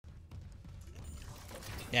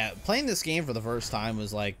Yeah, playing this game for the first time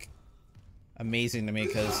was like amazing to me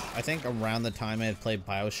because I think around the time I had played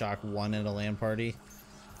BioShock 1 at a LAN party,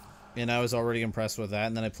 and I was already impressed with that,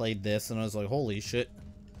 and then I played this and I was like, holy shit,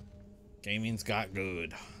 gaming's got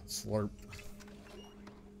good. Slurp.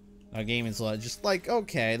 Now gaming's just like,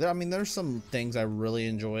 okay, I mean, there's some things I really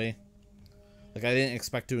enjoy. Like, I didn't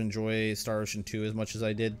expect to enjoy Star Ocean 2 as much as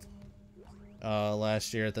I did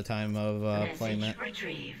last year at the time of playing that.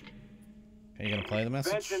 Retrieved. Are you gonna play the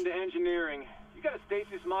message? Benson to engineering. You got a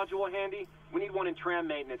stasis module handy? We need one in tram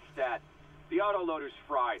maintenance stat. The autoloader's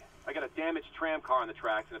fried. I got a damaged tram car on the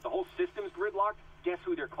tracks, and if the whole system's gridlocked, guess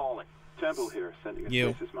who they're calling? Temple here, sending a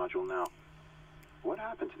stasis module now. What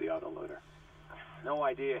happened to the autoloader? No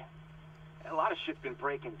idea. A lot of shit's been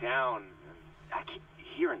breaking down. I keep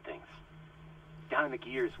hearing things. Down in the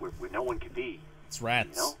gears where no one could be. It's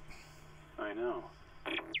rats. You know? I know.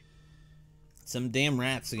 Some damn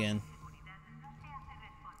rats again.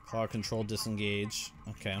 Claw control disengage.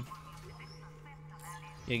 Okay.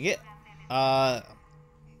 You get oh,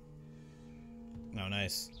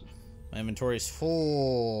 nice. My inventory's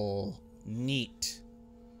full. Neat.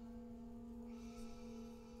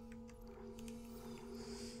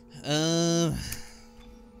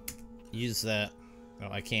 Use that.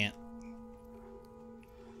 Oh, I can't.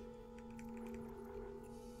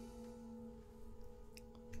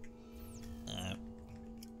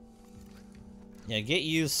 Yeah, get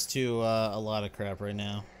used to a lot of crap right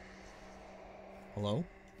now. Hello?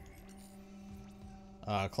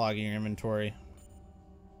 Clogging your inventory.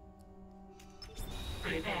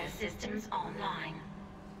 Repair systems online.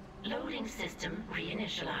 Loading system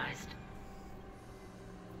reinitialized.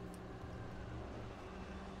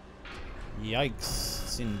 Yikes.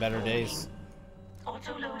 Seen better days.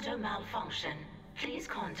 Autoloader malfunction. Please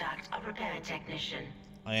contact a repair technician.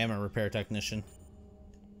 I am a repair technician.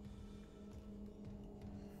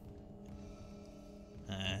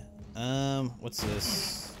 What's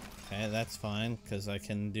this? Okay, that's fine, because I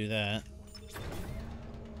can do that.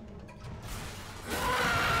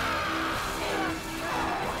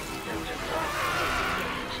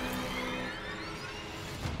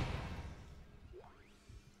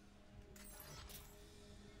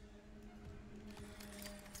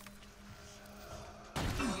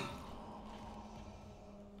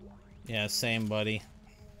 Yeah, same, buddy.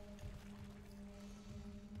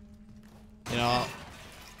 You know,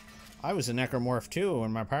 I was a Necromorph too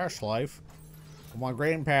in my past life. On my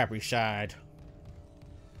grandpappy's side.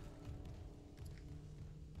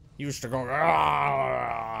 He used to go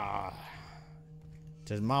 "Argh!"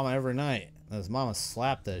 to his mama every night. And his mama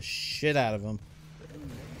slapped the shit out of him.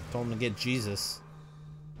 Told him to get Jesus.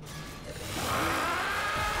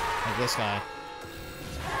 Like this guy.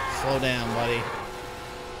 Slow down, buddy.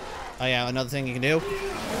 Oh yeah, another thing you can do.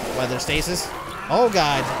 Weather stasis. Oh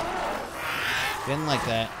god. Didn't like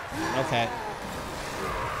that. Okay.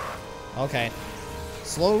 Okay.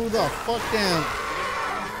 Slow the fuck down.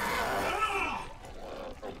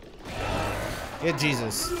 Get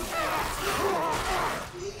Jesus.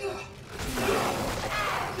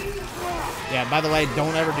 Yeah, by the way,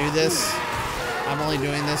 don't ever do this. I'm only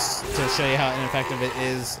doing this to show you how ineffective it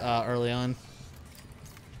is early on.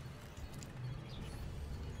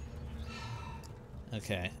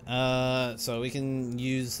 Okay, so we can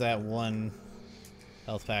use that one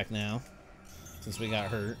health pack now, since we got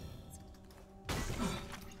hurt.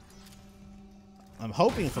 I'm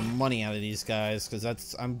hoping for money out of these guys, because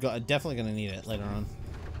I'm definitely gonna need it later on.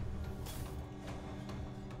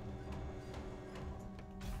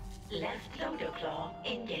 Left loader claw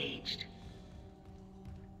engaged.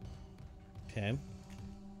 Okay.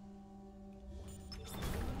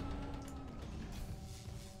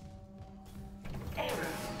 Error.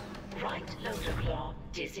 Right loader claw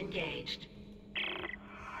disengaged.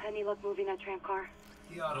 Any luck moving that tram car?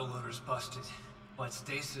 The autoloader's busted, but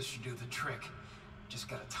stasis should do the trick. Just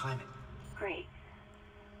gotta time it. Great.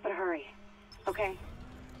 But hurry. Okay?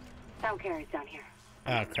 Sound carries down here.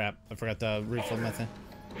 Ah, crap. I forgot to refill my thing.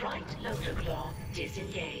 Right loader claw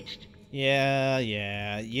disengaged.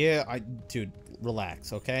 Yeah. Dude,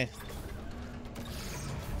 relax, okay?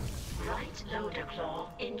 Right loader claw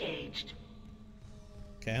engaged.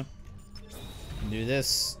 Okay. Do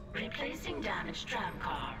this. Replacing damaged tram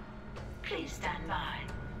car. Please stand by.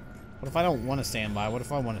 What if I don't want to stand by? What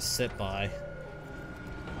if I want to sit by?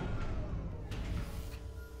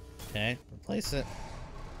 Okay, replace it.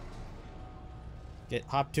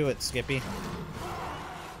 Hop to it, Skippy.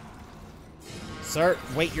 Sir,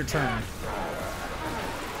 wait your turn.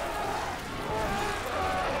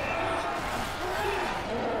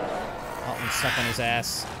 Oh, I'm stuck on his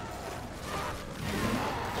ass.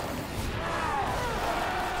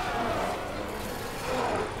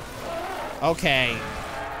 Okay.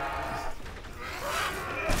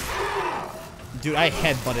 Dude, I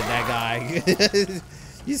headbutted that guy.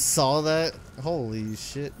 You saw that? Holy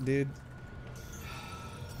shit, dude.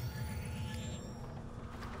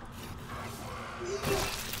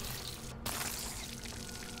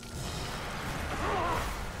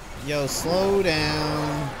 Yo, slow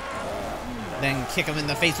down. Then kick him in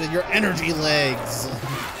the face with your energy legs.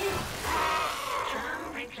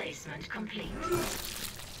 Tram replacement complete.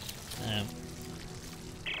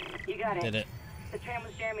 You got it. Did it. The tram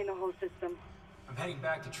was jamming the whole system. I'm heading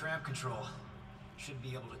back to tram control. Should be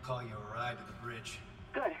able to call you a ride to the bridge.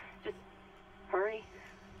 Good. Just hurry.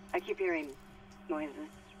 I keep hearing noises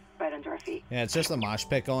right under our feet. Yeah, it's just a mosh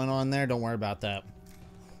pit going on there. Don't worry about that.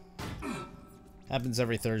 Happens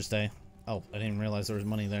every Thursday. Oh, I didn't realize there was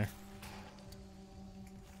money there.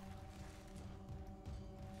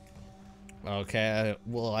 Okay,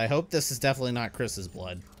 well, I hope this is definitely not Chris's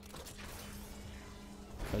blood.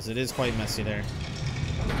 Because it is quite messy there.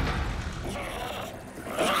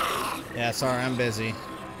 Yeah, sorry, I'm busy.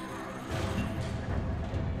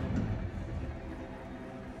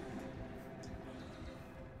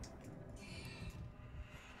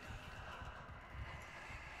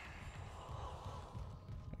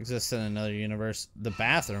 Exists in another universe. The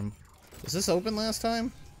bathroom. Was this open last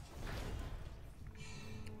time?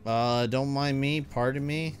 Don't mind me. Pardon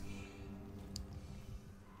me.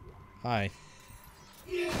 Hi.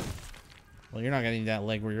 Well, you're not gonna need that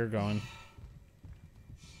leg where you're going.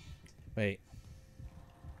 Wait.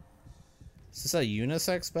 Is this a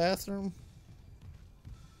unisex bathroom?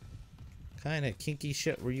 Kind of kinky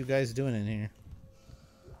shit were you guys doing in here?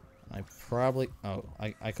 I probably... Oh,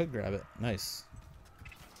 I could grab it. Nice.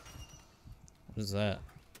 What is that?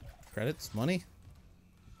 Credits? Money?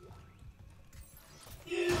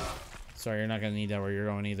 Sorry, you're not gonna need that where you're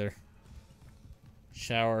going either.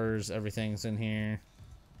 Showers, everything's in here.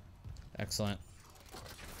 Excellent.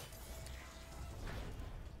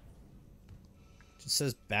 Just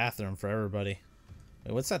says bathroom for everybody.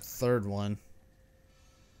 Wait, what's that third one?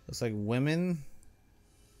 Looks like women,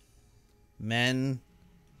 men,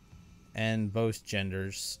 and both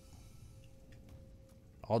genders.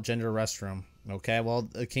 All gender restroom. Okay, well,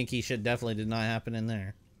 the kinky shit definitely did not happen in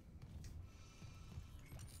there.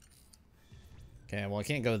 Okay, well, I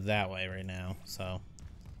can't go that way right now, so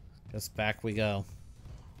just back we go.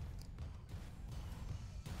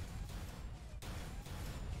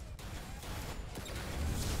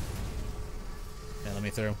 Yeah, let me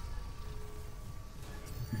through.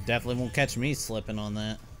 Definitely won't catch me slipping on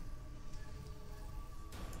that.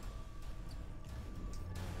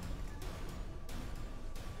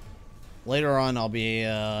 Later on, I'll be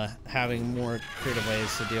having more creative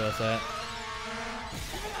ways to deal with that.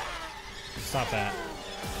 Stop that.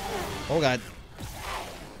 Oh god.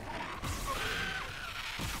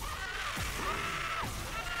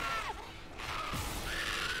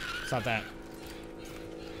 Stop that.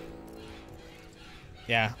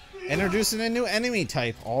 Yeah. Introducing a new enemy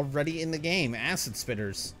type already in the game. Acid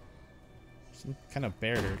spitters. Some kind of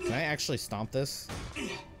bear. Can I actually stomp this?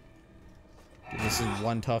 This is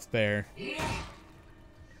one tough bear.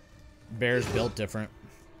 Bears built different.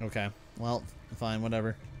 Okay. Well, fine,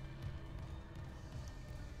 whatever.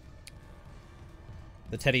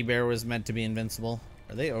 The teddy bear was meant to be invincible.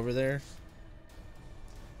 Are they over there?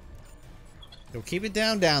 Yo, keep it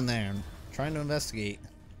down there. I'm trying to investigate.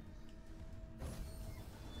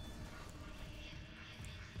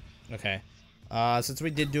 Okay. Since we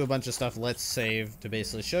did do a bunch of stuff, let's save to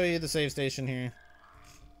basically show you the save station here.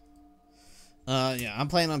 Yeah, I'm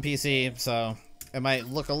playing on PC, so it might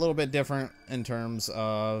look a little bit different in terms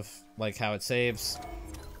of like how it saves.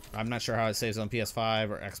 I'm not sure how it saves on PS5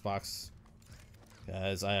 or Xbox,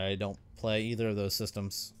 because I don't play either of those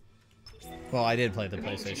systems. Well, I did play the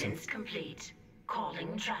PlayStation. Maintenance complete.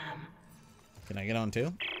 Calling tram. Can I get on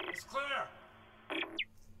too? It's clear.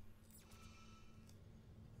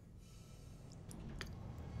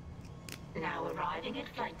 Now arriving at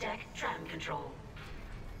flight deck tram control.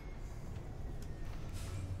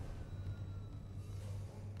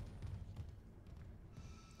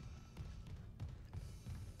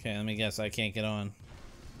 Okay, let me guess. I can't get on.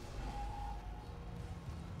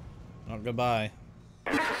 Oh, goodbye.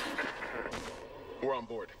 We're on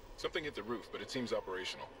board. Something hit the roof, but it seems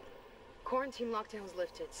operational. Quarantine lockdown's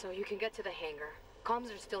lifted, so you can get to the hangar.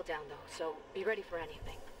 Comms are still down, though, so be ready for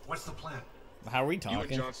anything. What's the plan? How are we You talking?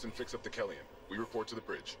 and Johnston fix up the Kellyan. We report to the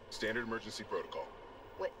bridge. Standard emergency protocol.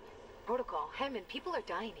 What? Protocol? Hammond, people are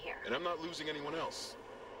dying here. And I'm not losing anyone else.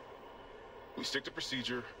 We stick to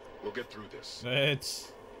procedure. We'll get through this.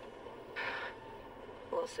 It's...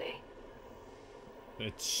 We'll see.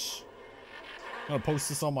 It's... I'm gonna post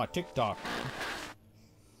this on my TikTok.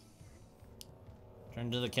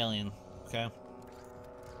 Turn to the Killian. Okay.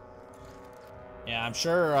 Yeah, I'm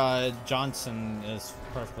sure Johnson is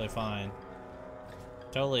perfectly fine.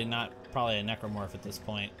 Totally not probably a necromorph at this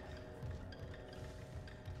point.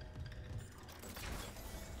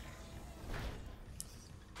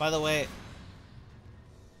 By the way,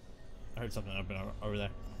 I heard something open over there.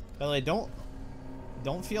 By the way,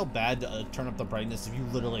 don't feel bad to turn up the brightness if you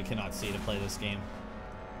literally cannot see to play this game.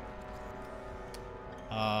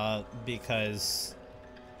 Because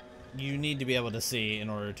you need to be able to see in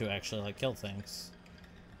order to actually like kill things.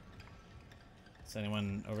 Is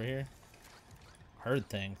anyone over here? Heard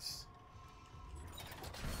things.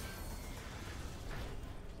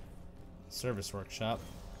 Service workshop.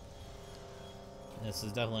 This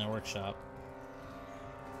is definitely a workshop.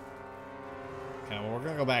 Okay, well, we're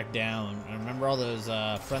gonna go back down. And remember all those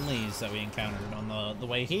friendlies that we encountered on the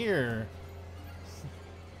way here?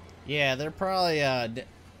 Yeah, they're probably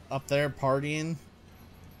up there partying.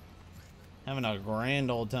 Having a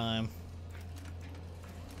grand old time.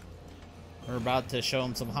 We're about to show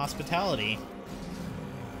them some hospitality.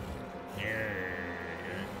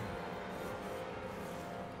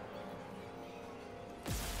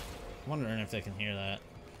 Wondering if they can hear that.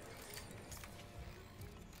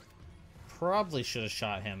 Probably should have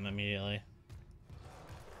shot him immediately.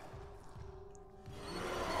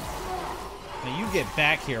 Now you get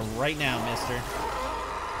back here right now, mister.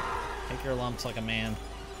 Take your lumps like a man.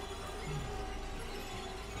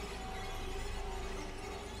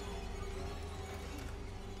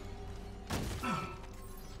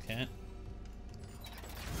 Okay.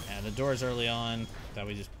 Yeah, the door's early on that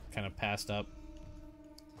we just kind of passed up.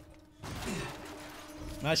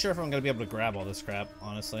 Not sure if I'm gonna be able to grab all this crap,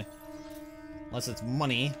 honestly. Unless it's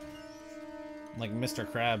money. Like Mr.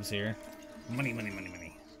 Krabs here. Money, money, money,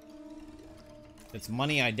 money. If it's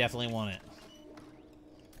money, I definitely want it.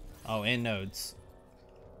 Oh, and nodes.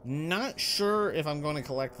 Not sure if I'm going to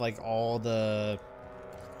collect, like, all the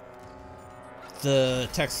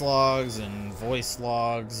text logs and voice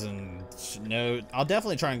logs and note. I'll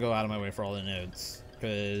definitely try and go out of my way for all the nodes.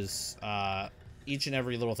 Because, each and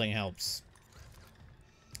every little thing helps.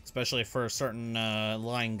 Especially for a certain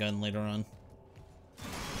line gun later on.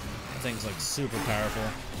 That thing's like super powerful.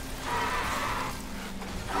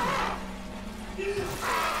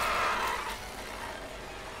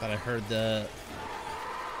 Thought I heard the...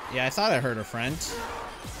 Yeah, I thought I heard a friend.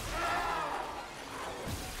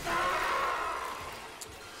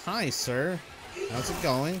 Hi, sir. How's it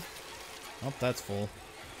going? Oh, that's full.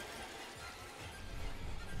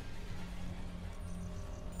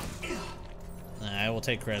 I will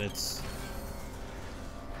take credits.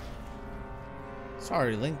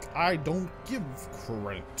 Sorry, Link. I don't give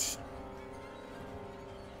credit.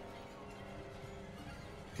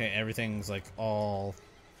 Okay, everything's like all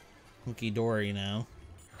hunky-dory now.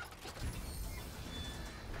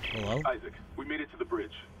 Hello? Isaac, we made it to the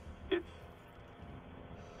bridge.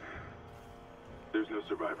 There's no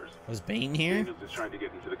survivors. Was Bane here? Daniels is trying to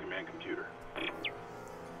get into the command computer.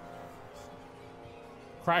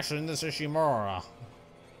 Crashing into Shimura.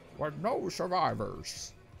 With no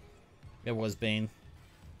survivors. It was Bane.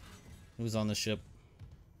 Who was on the ship?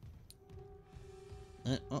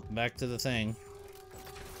 Oh, back to the thing.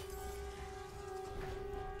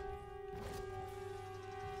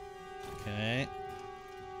 Okay.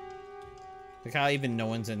 Look how even no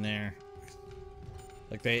one's in there.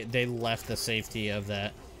 Like they left the safety of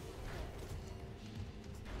that.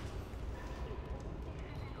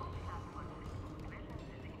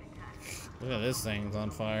 Look at this thing's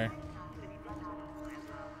on fire.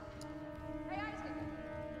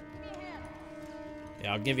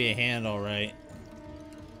 Yeah, I'll give you a hand, all right.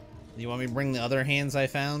 You want me to bring the other hands I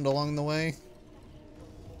found along the way?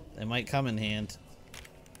 They might come in hand.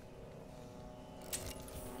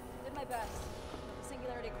 Did my best. The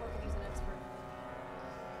Singularity Core could use an expert.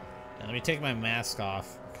 Now, let me take my mask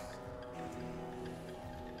off.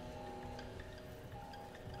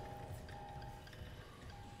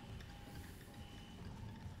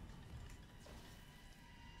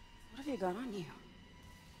 What have you got on you?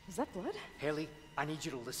 Is that blood? Haley, I need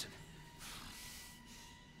you to listen.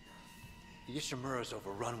 The Ishimura's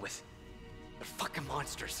overrun with... they're fucking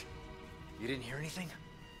monsters. You didn't hear anything?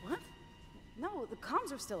 What? No, the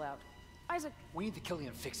comms are still out. Isaac... We need the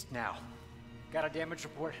Killian fixed now. Got a damage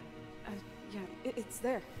report? Yeah, it's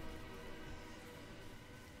there.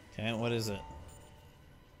 Okay, what is it?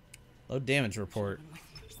 Low damage report.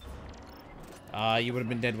 You would have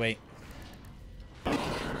been dead weight.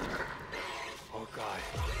 Oh god.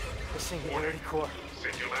 The singularity core.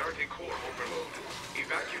 Singularity core overload.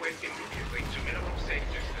 Evacuate immediately to minimum safe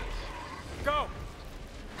distance. Go!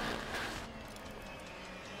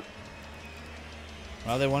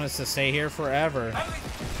 Well, they want us to stay here forever.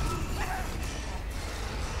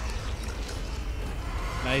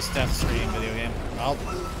 Nice death screen video game. Oh.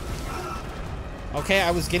 Okay,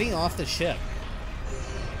 I was getting off the ship.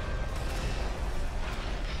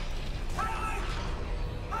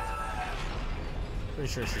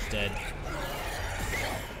 Pretty sure she's dead.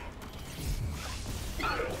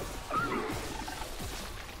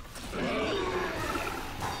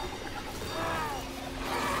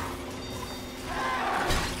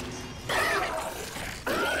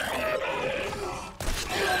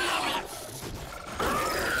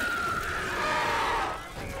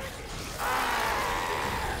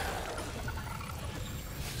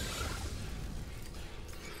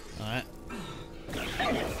 Alright.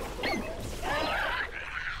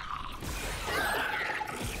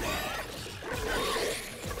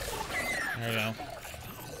 There we go.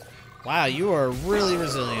 Wow, you are really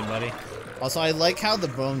resilient, buddy. Also, I like how the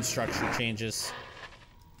bone structure changes.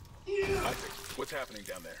 Isaac, what's happening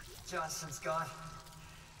down there? Johnson's gone.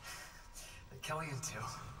 The Kellion too.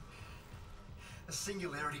 The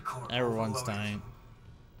singularity core. Everyone's overloaded. dying.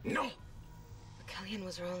 No! The Kellion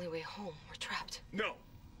was our only way home. We're trapped. No!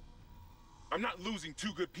 I'm not losing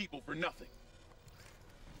two good people for nothing.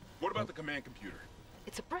 What about the command computer?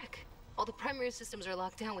 It's a brick. All the primary systems are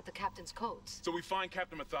locked down with the captain's codes. So we find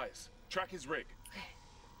Captain Matthias, track his rig. Okay.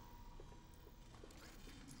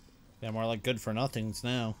 Yeah, more like good for nothings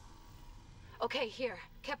now. Okay, here.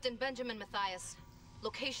 Captain Benjamin Matthias.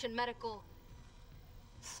 Location medical.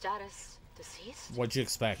 Status deceased? What'd you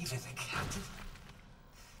expect? Even the captain?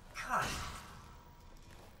 God.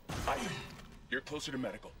 Isaac, you're closer to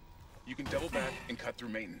medical. You can double back and cut through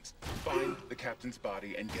maintenance. Find the captain's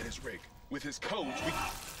body and get his rig. With his codes, we...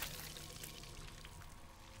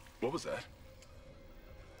 What was that?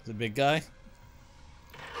 The big guy?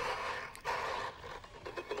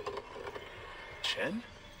 Chen?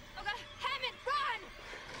 Okay, Hammond, run!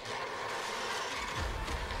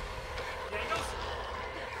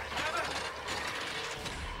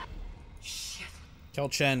 Shit. Kill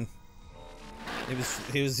Chen.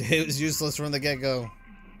 He was useless from the get-go.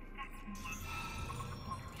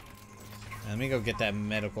 Let me go get that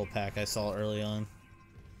medical pack I saw early on.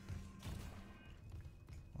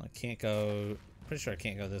 Well, I can't go... Pretty sure I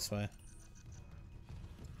can't go this way.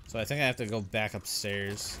 So I think I have to go back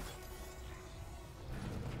upstairs.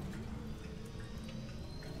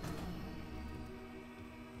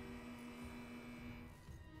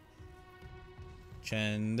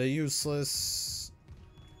 Chen the useless.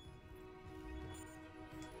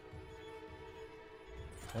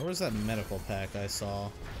 Where was that medical pack I saw?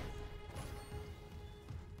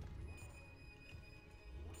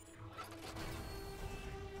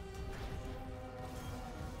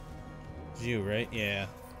 You, right? Yeah.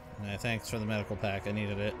 Thanks for the medical pack. I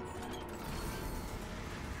needed it.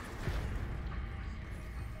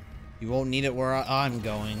 You won't need it where I'm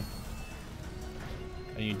going.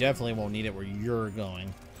 And you definitely won't need it where you're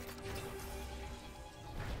going.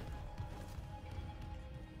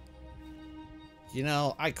 You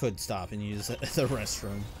know, I could stop and use the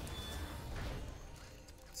restroom.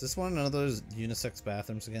 Is this one of those unisex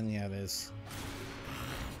bathrooms again? Yeah, it is.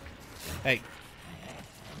 Hey.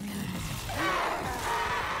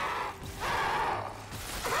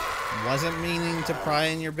 Wasn't meaning to pry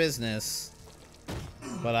in your business,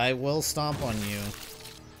 but I will stomp on you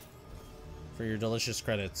for your delicious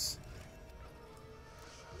credits.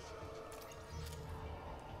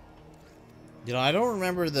 You know, I don't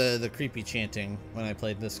remember the creepy chanting when I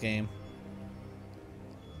played this game.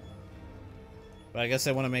 But I guess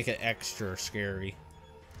I want to make it extra scary.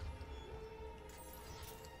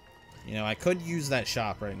 You know, I could use that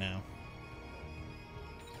shop right now.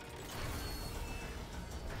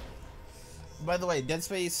 By the way, Dead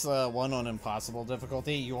Space 1 on impossible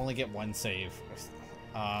difficulty, you only get one save.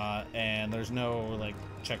 And there's no, like,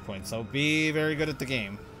 checkpoint. So be very good at the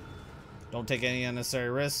game. Don't take any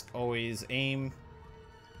unnecessary risk. Always aim.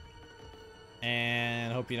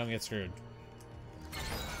 And hope you don't get screwed.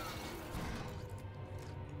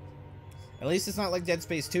 At least it's not like Dead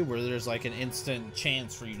Space 2 where there's like an instant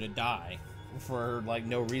chance for you to die for like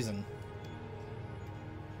no reason.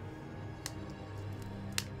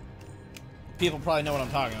 People probably know what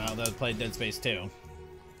I'm talking about that played Dead Space 2.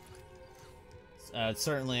 It's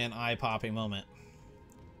certainly an eye-popping moment.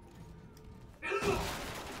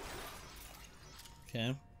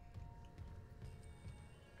 Okay.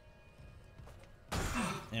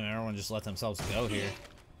 Damn, everyone just let themselves go here.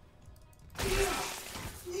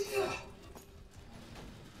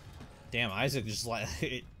 Damn, Isaac just like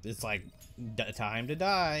it's like time to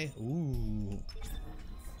die. Ooh.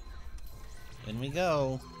 In we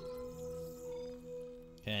go.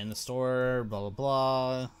 Okay, in the store, blah blah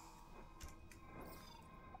blah.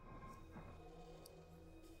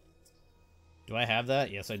 Do I have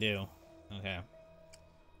that? Yes, I do. Okay.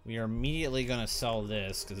 We are immediately gonna sell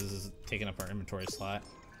this because this is taking up our inventory slot.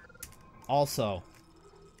 Also,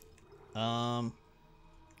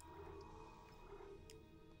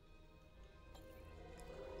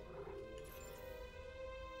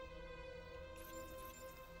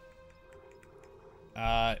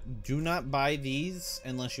 do not buy these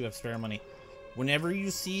unless you have spare money. Whenever you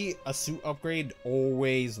see a suit upgrade,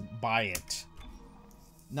 always buy it.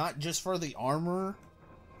 Not just for the armor,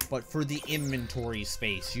 but for the inventory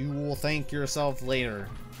space. You will thank yourself later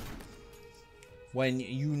when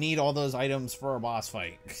you need all those items for a boss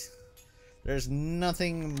fight. There's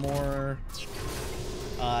nothing more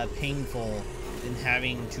painful than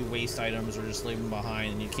having to waste items or just leave them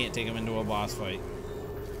behind and you can't take them into a boss fight.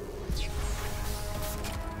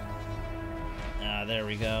 Ah, there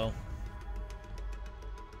we go.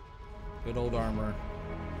 Good old armor.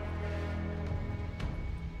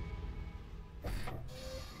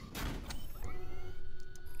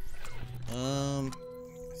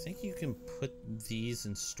 I think you can put these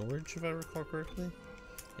in storage if I recall correctly.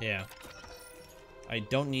 Yeah. I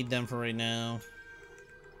don't need them for right now.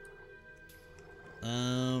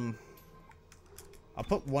 I'll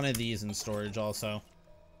put one of these in storage also.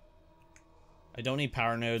 I don't need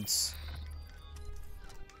power nodes.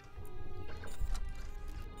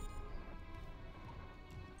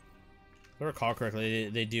 If I recall correctly,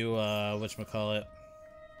 they do, whatchamacallit.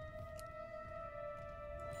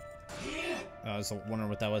 I was wondering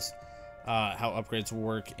what that was. How upgrades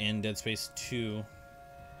work in Dead Space 2.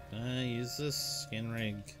 Use this. Scan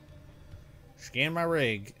rig. Scan my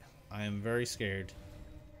rig. I am very scared.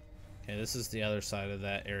 Okay, this is the other side of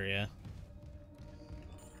that area.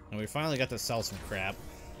 And we finally got to sell some crap.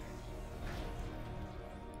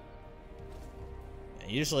 Yeah,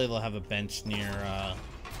 usually they'll have a bench near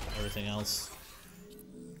everything else.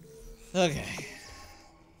 Okay.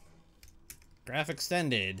 Graph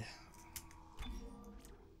extended.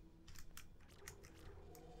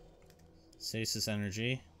 Stasis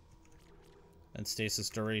energy. And stasis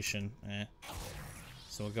duration.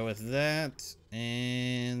 So we'll go with that.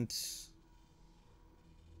 And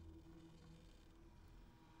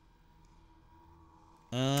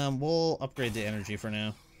we'll upgrade the energy for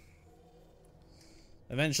now.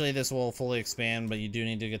 Eventually this will fully expand, but you do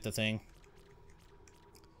need to get the thing.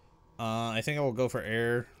 I think I will go for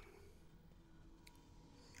air.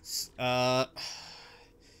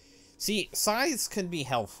 See, size can be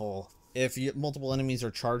helpful if multiple enemies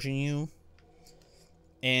are charging you.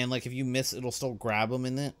 And like if you miss, it'll still grab them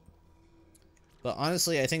in it. But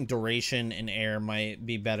honestly, I think duration and air might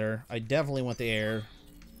be better. I definitely want the air.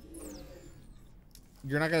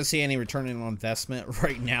 You're not going to see any return on investment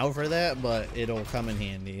right now for that, but it'll come in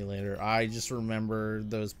handy later. I just remember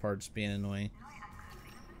those parts being annoying.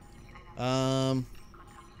 Yeah,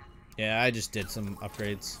 I just did some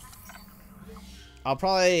upgrades. I'll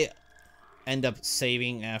probably end up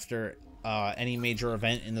saving after any major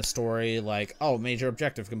event in the story, like, oh, major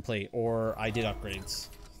objective complete, or I did upgrades.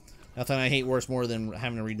 Nothing I hate worse more than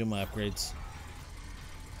having to redo my upgrades.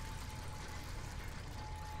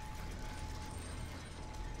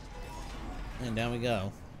 And down we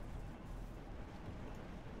go.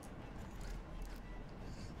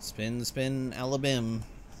 Spin, spin, alabim.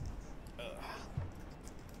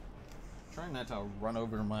 Trying not to run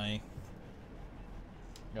over my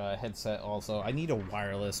headset also. I need a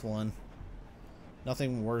wireless one.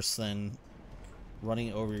 Nothing worse than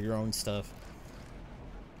running over your own stuff.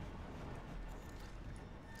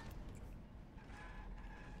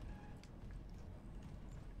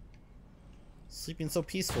 Sleeping so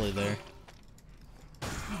peacefully there.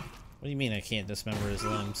 What do you mean I can't dismember his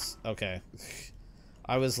limbs? Okay.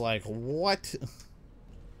 I was like, what?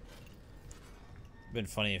 Been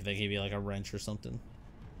funny if they gave you like a wrench or something.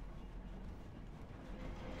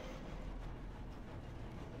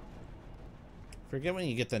 Forget when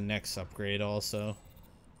you get the next upgrade also.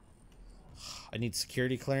 I need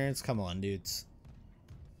security clearance? Come on, dudes.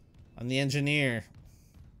 I'm the engineer.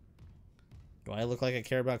 Do I look like I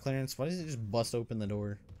care about clearance? Why does it just bust open the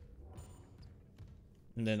door?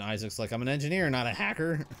 And then Isaac's like, I'm an engineer, not a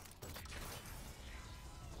hacker.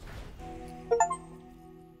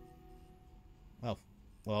 Oh,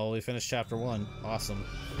 well, we finished chapter 1. Awesome.